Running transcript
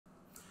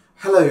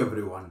Hello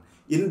everyone.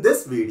 In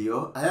this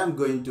video, I am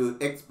going to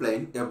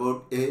explain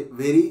about a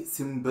very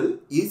simple,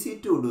 easy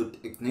to do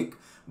technique,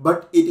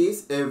 but it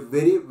is a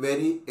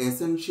very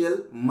essential,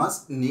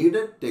 must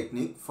needed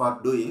technique for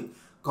doing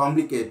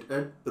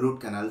complicated root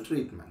canal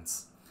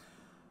treatments.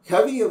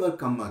 Have you ever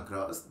come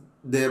across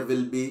there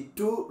will be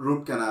two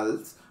root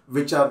canals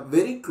which are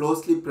very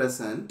closely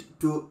present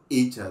to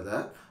each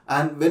other,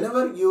 and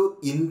whenever you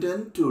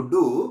intend to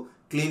do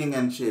cleaning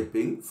and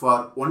shaping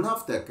for one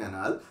of the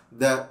canal,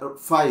 the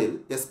file,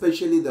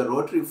 especially the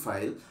rotary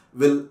file,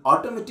 will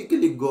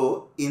automatically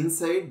go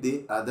inside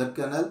the other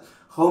canal.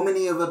 How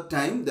many ever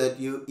time that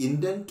you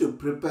intend to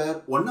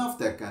prepare one of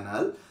the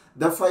canal,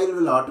 the file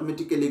will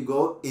automatically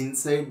go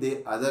inside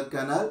the other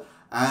canal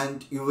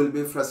and you will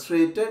be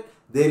frustrated.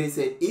 There is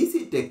a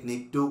easy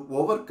technique to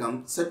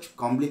overcome such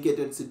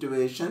complicated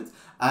situations,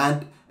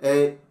 and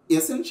a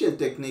essential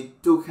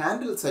technique to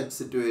handle such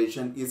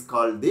situation is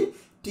called the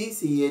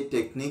TCA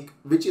technique,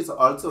 which is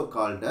also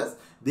called as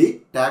the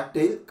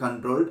tactile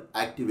controlled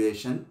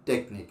activation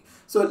technique.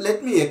 So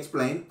let me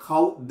explain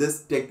how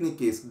this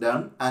technique is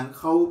done and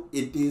how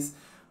it is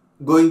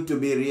going to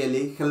be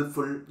really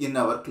helpful in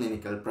our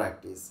clinical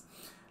practice.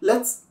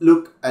 Let's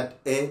look at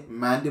a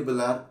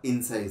mandibular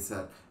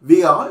incisor.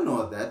 We all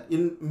know that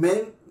in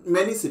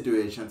many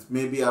situations,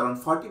 maybe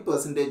around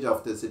 40%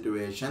 of the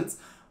situations,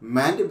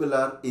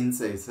 mandibular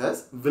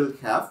incisors will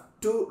have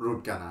two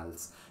root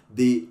canals,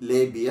 the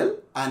labial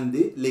and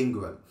the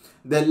lingual.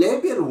 The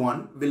labial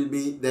one will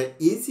be the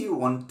easy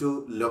one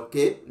to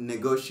locate,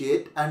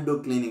 negotiate and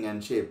do cleaning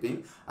and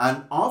shaping,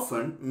 and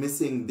often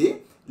missing the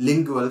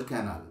lingual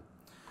canal.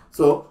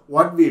 So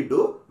what we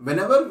do,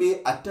 whenever we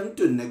attempt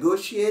to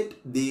negotiate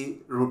the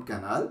root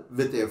canal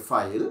with a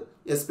file,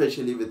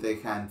 especially with a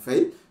hand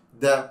file,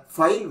 the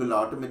file will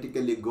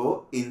automatically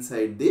go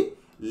inside the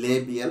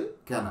labial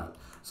canal.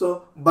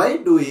 So by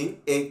doing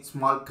a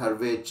small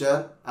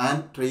curvature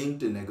and trying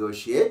to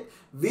negotiate,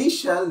 we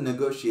shall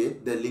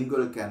negotiate the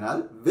lingual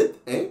canal with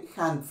a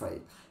hand file.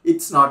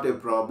 It's not a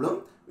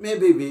problem.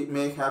 Maybe we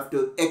may have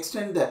to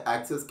extend the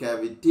access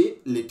cavity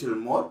little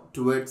more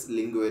towards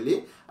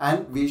lingually,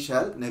 and we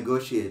shall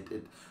negotiate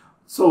it.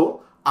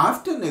 So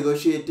after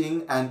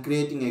negotiating and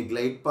creating a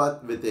glide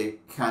path with a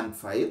hand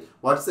file,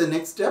 what's the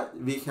next step?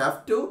 We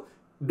have to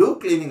do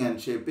cleaning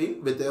and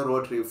shaping with a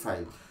rotary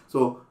file.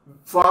 So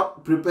for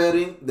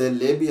preparing the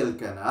labial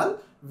canal,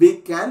 we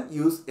can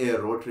use a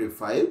rotary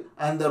file,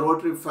 and the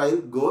rotary file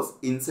goes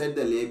inside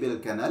the labial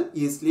canal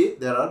easily.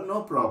 There are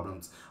no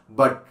problems.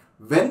 But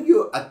when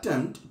you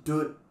attempt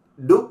to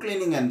do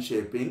cleaning and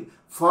shaping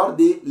for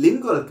the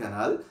lingual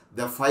canal,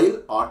 the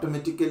file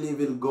automatically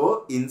will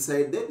go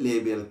inside the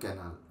labial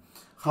canal.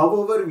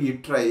 However we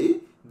try,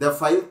 the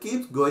file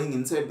keeps going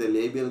inside the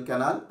labial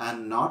canal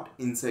and not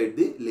inside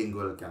the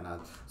lingual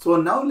canal. So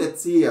now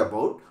let's see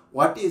about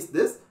what is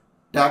this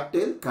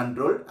tactile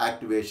controlled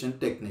activation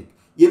technique.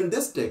 In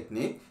this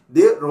technique,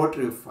 the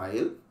rotary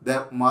file,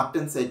 the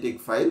martensitic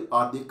file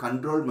or the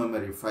control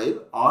memory file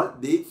or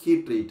the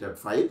heat treated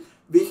file,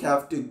 we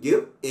have to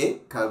give a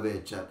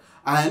curvature.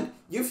 And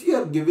if you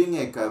are giving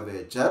a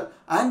curvature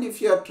and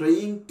if you are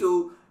trying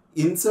to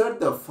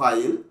insert the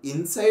file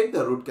inside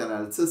the root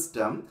canal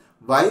system,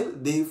 while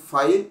the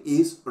file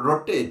is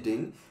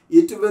rotating,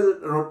 it will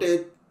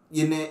rotate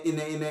in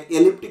a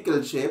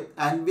elliptical shape,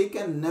 and we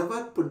can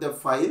never put the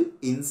file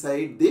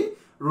inside the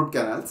root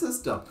canal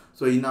system.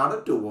 So in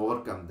order to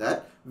overcome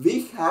that,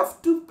 we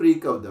have to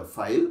pre-curve the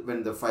file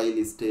when the file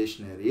is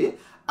stationary,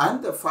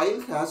 and the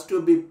file has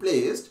to be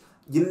placed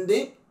in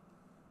the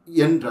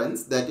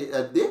entrance, that is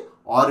at the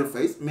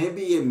orifice,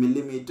 maybe a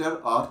millimeter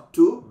or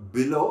two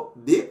below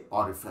the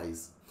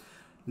orifice.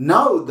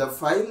 Now the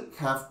file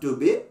have to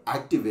be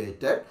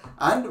activated,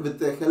 and with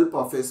the help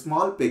of a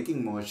small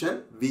pecking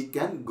motion, we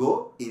can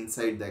go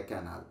inside the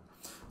canal.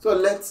 So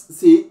let's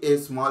see a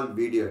small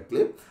video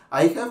clip.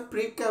 I have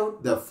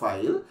pre-curved the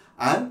file,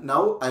 and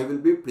now I will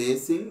be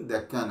placing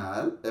the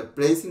canal,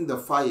 placing the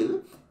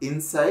file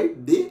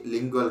inside the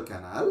lingual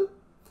canal,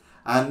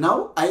 and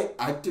now I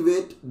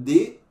activate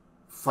the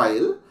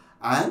file,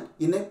 and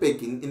in a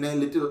pecking, in a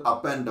little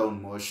up and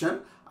down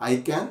motion, I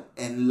can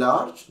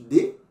enlarge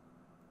the,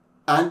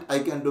 and I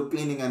can do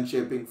cleaning and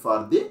shaping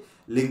for the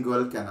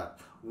lingual canal.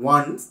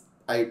 Once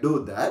I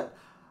do that,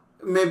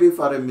 maybe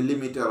for a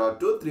millimeter or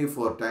two,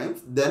 3-4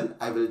 times, then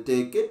I will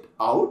take it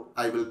out,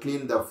 I will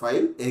clean the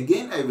file,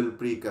 again I will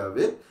pre-curve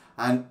it,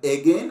 and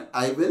again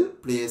I will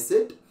place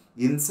it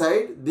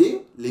inside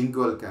the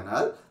lingual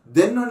canal.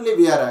 Then only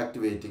we are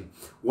activating.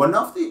 One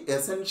of the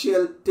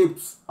essential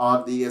tips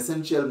or the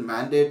essential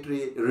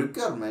mandatory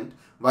requirement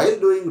while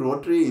doing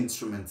rotary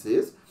instruments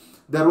is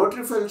the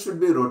rotary file should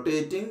be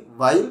rotating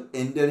while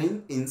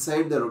entering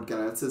inside the root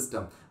canal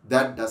system.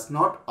 That does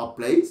not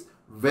apply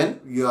when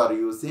you are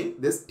using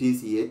this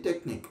TCA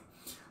technique.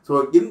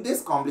 So in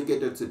this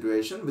complicated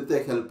situation, with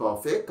the help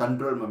of a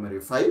control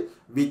memory file,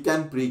 we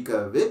can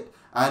pre-curve it,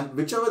 and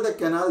whichever the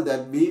canal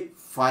that we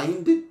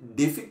find it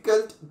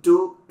difficult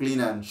to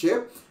clean and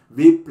shape,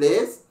 we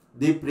place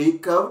the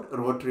pre-curved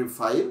rotary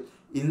file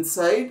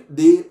inside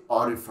the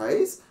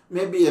orifice,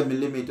 maybe a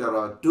millimeter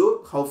or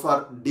two, how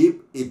far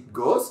deep it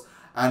goes,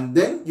 and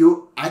then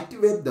you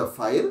activate the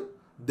file.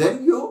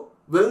 Then you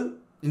will,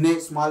 in a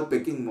small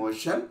pecking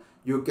motion,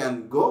 you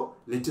can go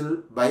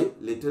little by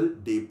little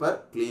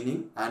deeper,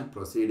 cleaning and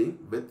proceeding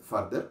with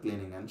further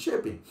cleaning and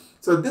shaping.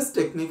 So this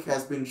technique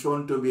has been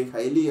shown to be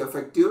highly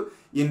effective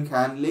in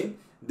handling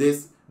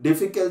this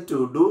difficult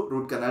to do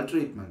root canal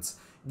treatments.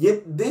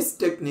 Yet this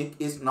technique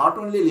is not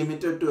only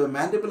limited to a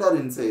mandibular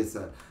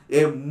incisor.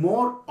 A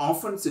more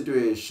often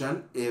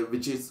situation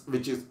which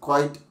is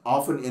quite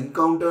often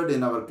encountered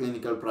in our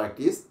clinical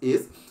practice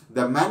is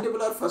the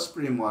mandibular first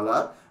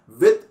premolar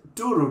with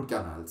two root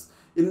canals.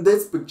 In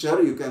this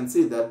picture, you can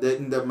see that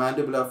in the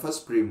mandibular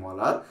first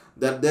premolar,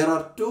 that there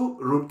are two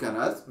root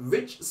canals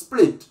which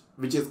split,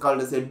 which is called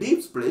as a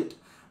deep split,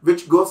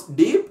 which goes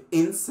deep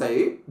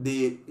inside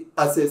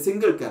as a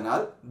single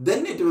canal.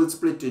 Then it will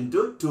split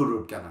into two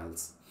root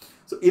canals.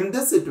 So in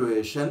this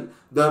situation,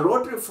 the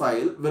rotary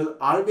file will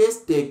always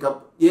take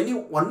up any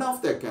one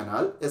of the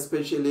canal,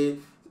 especially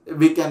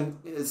we can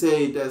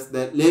say it as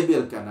the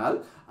labial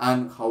canal,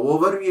 and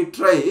however we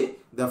try,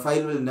 the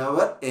file will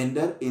never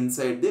enter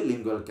inside the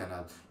lingual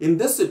canal. In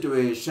this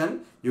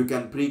situation, you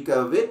can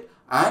pre-curve it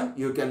and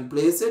you can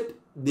place it,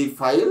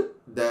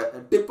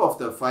 the tip of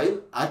the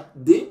file at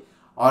the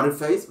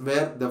orifice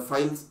where the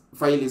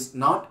file is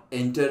not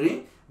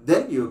entering.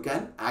 Then you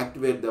can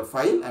activate the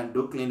file and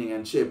do cleaning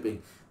and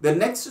shaping. The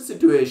next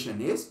situation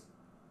is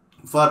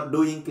for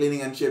doing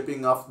cleaning and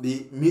shaping of the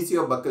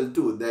mesiobuccal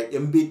tooth, the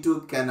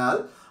MB2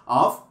 canal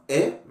of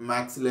a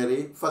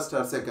maxillary first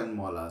or second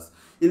molars.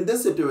 In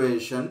this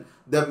situation,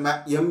 the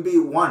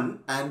MB1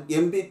 and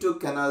MB2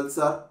 canals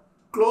are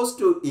close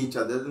to each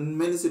other. In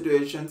many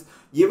situations,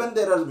 even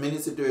there are many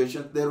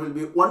situations, there will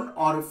be one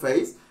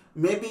orifice,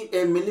 maybe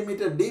a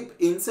millimeter deep.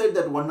 Inside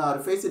that one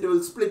orifice, it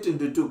will split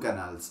into two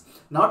canals.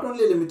 Not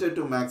only limited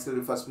to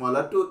maxillary first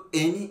molar, to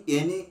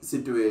any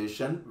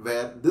situation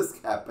where this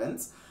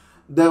happens,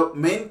 the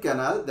main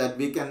canal that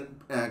we can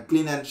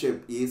clean and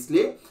shape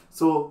easily.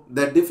 So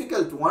the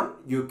difficult one,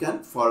 you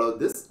can follow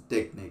this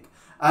technique.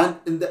 And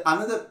in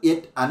the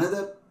yet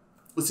another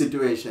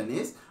situation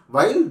is,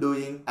 while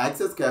doing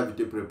access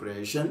cavity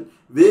preparation,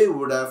 we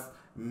would have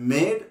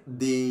made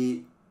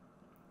the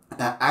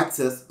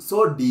access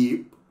so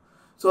deep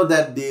so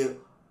that the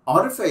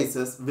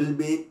orifices will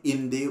be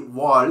in the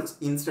walls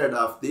instead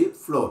of the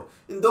floor.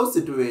 In those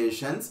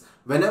situations,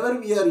 whenever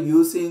we are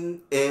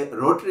using a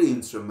rotary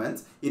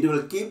instruments, it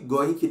will keep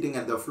going hitting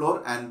at the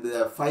floor and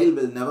the file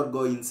will never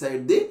go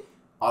inside the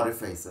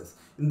orifices.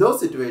 In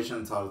those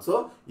situations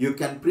also, you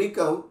can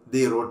pre-curve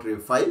the rotary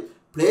file,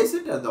 place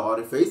it at the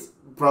orifice.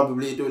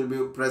 Probably it will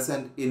be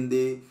present in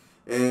the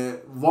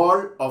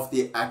wall of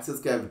the access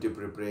cavity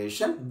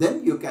preparation.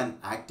 Then you can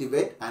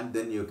activate and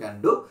then you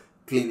can do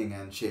cleaning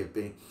and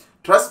shaping.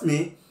 Trust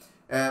me,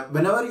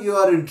 whenever you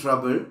are in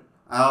trouble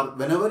or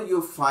whenever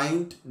you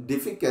find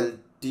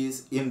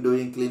difficulties in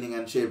doing cleaning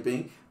and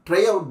shaping,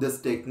 try out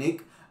this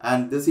technique.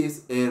 And this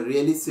is a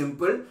really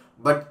simple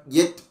but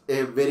yet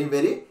a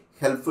very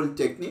helpful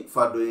technique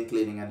for doing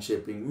cleaning and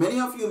shaping. Many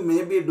of you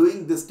may be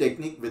doing this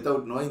technique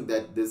without knowing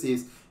that this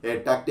is a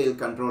tactile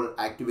control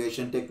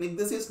activation technique.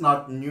 This is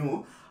not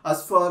new.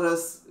 As far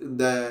as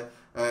the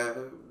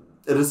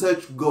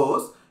research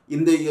goes,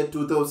 in the year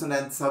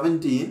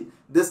 2017,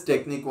 this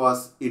technique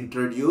was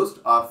introduced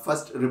or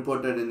first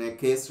reported in a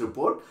case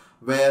report,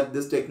 where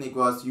this technique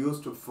was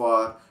used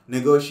for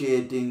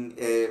negotiating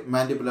a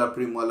mandibular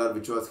premolar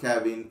which was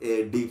having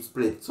a deep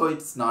split. So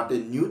it's not a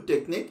new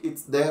technique.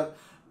 It's there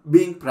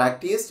being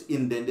practiced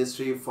in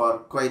dentistry for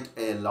quite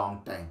a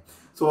long time.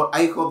 So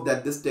I hope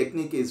that this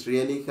technique is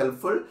really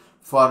helpful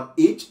for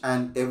each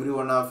and every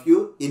one of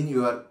you in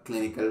your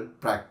clinical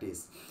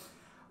practice.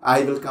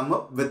 I will come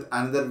up with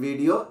another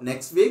video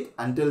next week.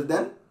 Until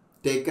then,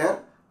 take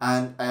care,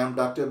 and I am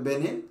Dr.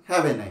 Benin.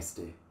 Have a nice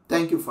day.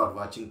 Thank you for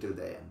watching till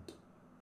the end.